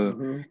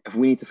 So if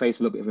we need to face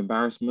a little bit of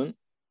embarrassment,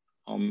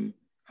 hang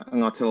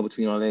our tail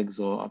between our legs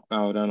or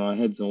bow down our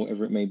heads or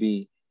whatever it may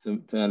be, to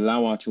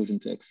allow our children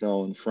to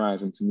excel and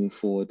thrive and to move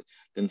forward,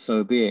 then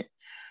so be it.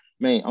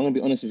 Mate, I'm going to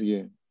be honest with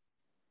you.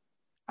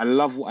 I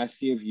love what I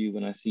see of you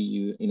when I see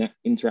you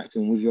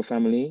interacting with your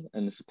family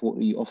and the support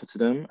that you offer to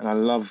them. And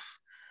I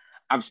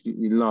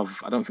absolutely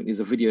love, I don't think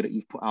there's a video that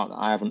you've put out that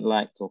I haven't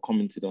liked or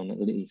commented on, at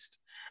least.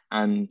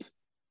 And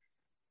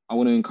I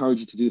want to encourage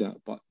you to do that.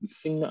 But the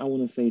thing that I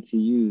want to say to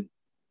you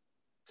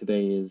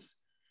today is,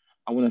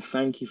 I want to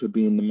thank you for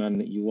being the man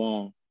that you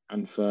are,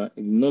 and for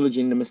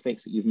acknowledging the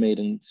mistakes that you've made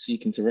and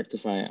seeking to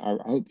rectify it. I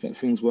hope that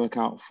things work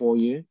out for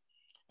you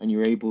and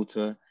you're able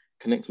to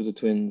connect with the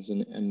twins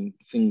and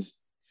things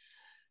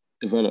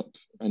develop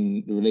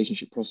and the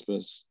relationship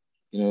prospers,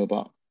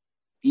 but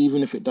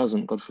even if it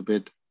doesn't, God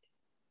forbid,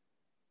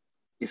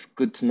 it's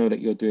good to know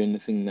that you're doing the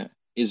thing that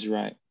is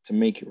right to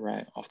make it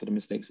right after the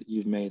mistakes that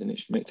you've made. And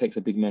it takes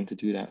a big man to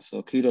do that.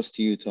 So kudos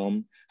to you,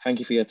 Tom. Thank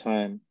you for your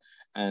time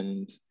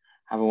and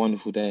have a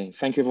wonderful day.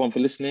 Thank you everyone for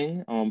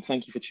listening.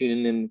 Thank you for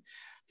tuning in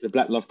to the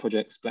Black Love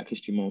Project's Black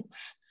History Month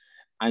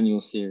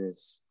annual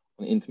series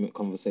on intimate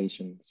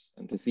conversations.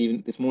 And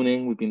this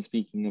morning, we've been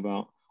speaking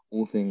about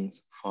all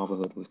things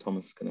fatherhood with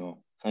Thomas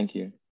Scannell. Thank you.